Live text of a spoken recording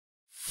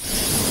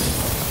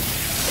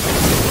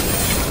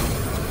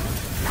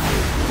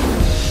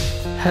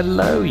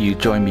Hello, you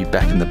join me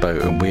back in the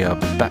boat and we are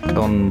back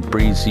on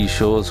breezy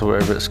shores, or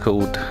wherever it's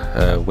called,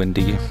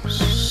 windy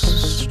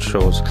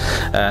shores,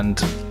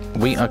 and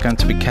we are going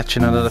to be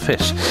catching another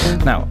fish.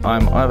 Now,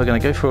 I'm either going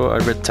to go for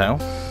a red tail,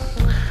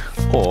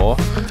 or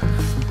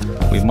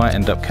we might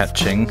end up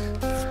catching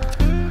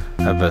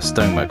a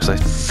VIRSTOMA, because I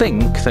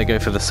think they go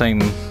for the same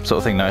sort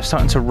of thing. Now it's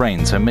starting to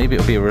rain, so maybe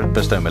it'll be a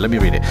VIRSTOMA. Let me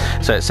read it.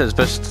 So it says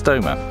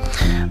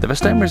VIRSTOMA. The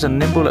VIRSTOMA is a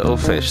nimble little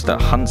fish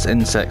that hunts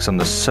insects on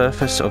the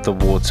surface of the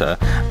water.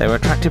 They are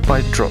attracted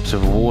by drops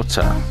of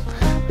water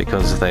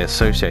because they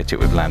associate it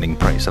with landing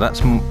prey. So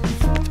that's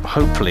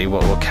hopefully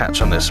what we'll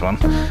catch on this one.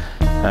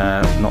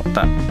 Not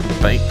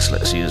that bait.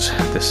 Let's use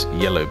this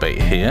yellow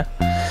bait here.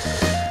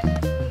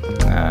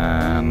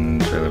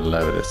 And we'll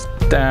lower this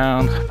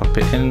down, pop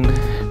it in,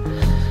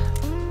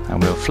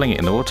 and we'll fling it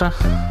in the water.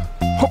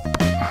 Hop!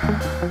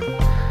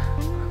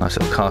 Nice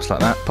little cast like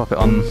that. Pop it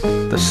on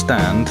the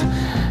stand,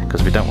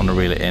 because we don't want to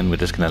reel it in, we're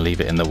just going to leave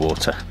it in the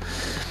water.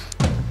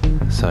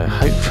 So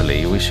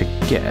hopefully we should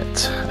get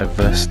a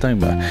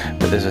VIRSTOMA,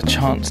 but there's a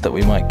chance that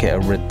we might get a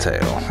red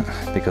tail,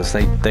 because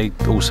they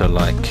also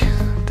like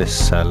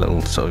this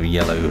little sort of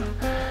yellow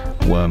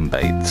worm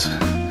bait.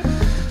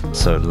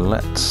 So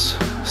let's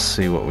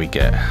see what we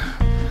get.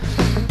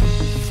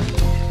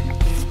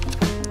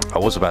 I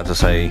was about to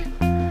say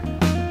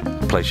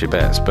place your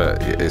bets,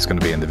 but it's going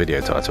to be in the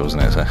video title, isn't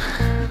it?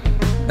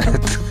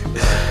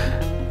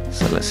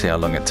 So let's see how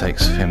long it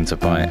takes for him to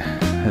bite.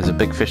 There's a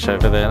big fish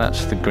over there,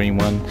 that's the green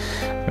one.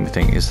 Let me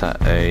think, is that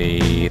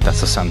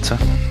that's a Santa.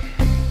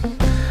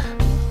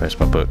 Where's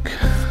my book?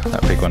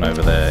 That big one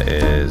over there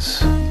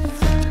is...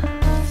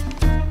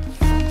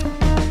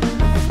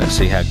 Let's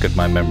see how good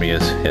my memory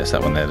is. Yes,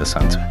 that one there, the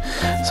Santa.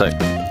 So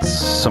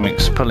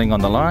something's pulling on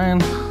the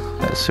line.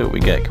 Let's see what we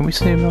get. Can we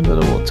see him under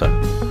the water?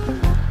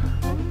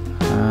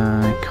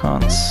 I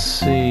can't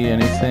see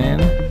anything.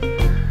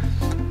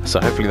 So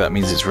hopefully that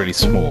means it's really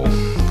small,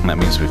 and that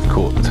means we've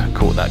caught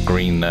that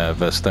green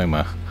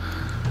VIRSTOMA.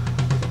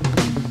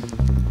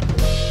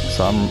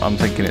 So I'm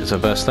thinking it's a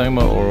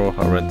VIRSTOMA or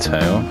a red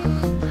tail.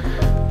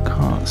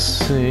 Can't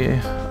see.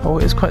 Oh,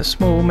 it's quite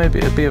small. Maybe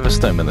it'd be a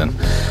VIRSTOMA then.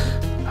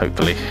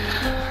 Hopefully.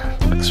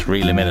 Let's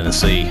reel him in and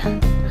see.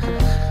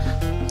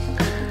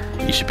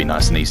 He should be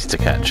nice and easy to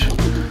catch.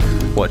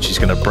 Watch, he's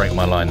going to break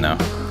my line now.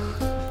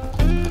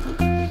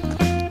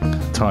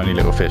 Tiny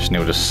little fish, and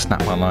he'll just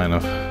snap my line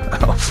off.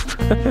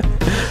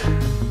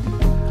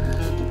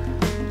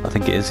 I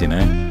think it is, you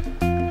know.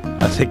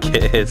 I think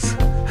it is.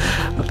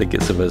 I think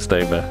it's a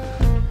VIRSTOMA.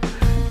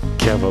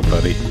 Come on,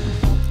 buddy.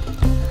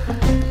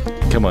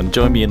 Come on,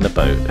 join me in the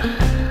boat.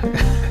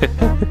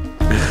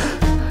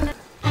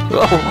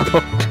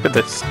 Oh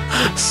goodness.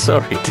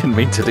 Sorry, didn't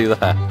mean to do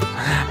that.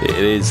 It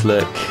is,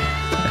 look.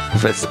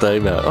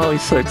 VIRSTOMA. Oh,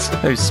 he's so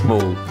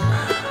small.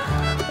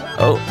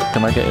 Oh,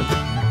 can I get him?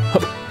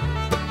 Oh.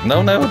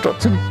 No, I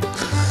dropped him.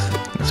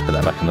 Let's put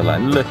that back on the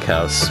line. Look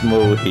how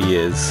small he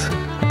is.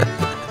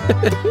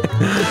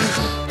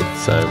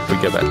 So if we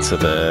go back to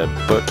the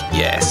book,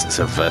 yes, it's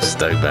a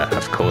VIRSTOMA.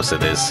 Of course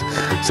it is.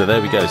 So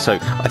there we go. So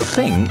I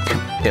think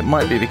it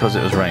might be because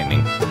it was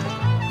raining,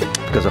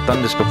 because I've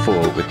done this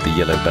before with the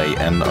yellow bait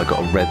and I got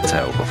a red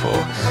tail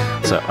before.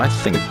 So I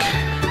think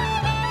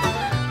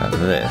that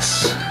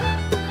this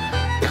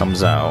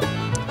comes out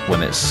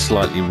when it's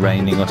slightly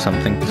raining or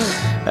something,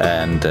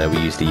 and we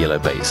use the yellow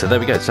bait. So there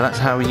we go. So that's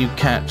how you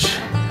catch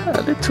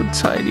a little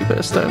tiny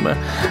VIRSTOMA.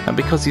 And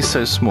because he's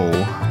so small,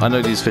 I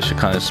know these fish are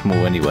kind of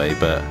small anyway,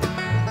 but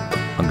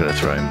I'm going to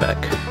throw him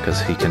back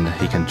because he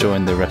can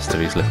join the rest of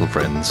his little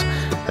friends.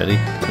 Ready?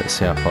 Let's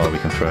see how far we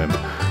can throw him.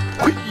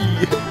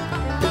 Whee!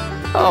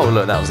 Oh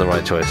look, that was the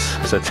right choice.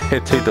 So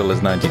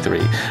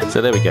 $2.93. So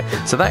there we go.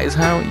 So that is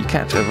how you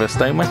catch a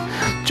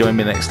VIRSTOMA. Join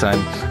me next time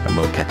and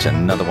we'll catch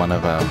another one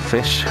of our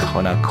fish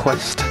on our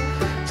quest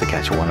to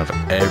catch one of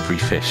every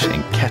fish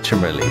in catch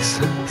and release.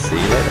 See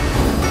you later.